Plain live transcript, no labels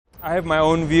I have my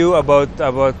own view about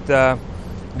the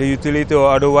utility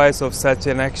or otherwise of such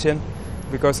an action,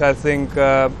 because I think,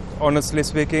 honestly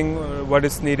speaking, what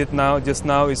is needed now, just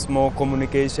now, is more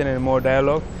communication and more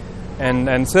dialogue.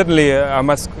 And certainly, I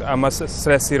must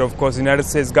stress here, of course, the United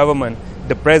States government,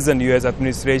 the present U.S.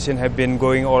 administration, have been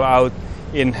going all out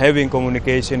in having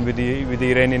communication with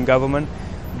the Iranian government.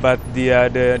 But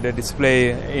the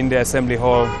display in the assembly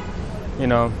hall,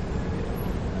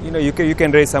 you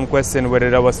can raise some question whether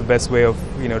that was the best way of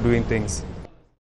doing things.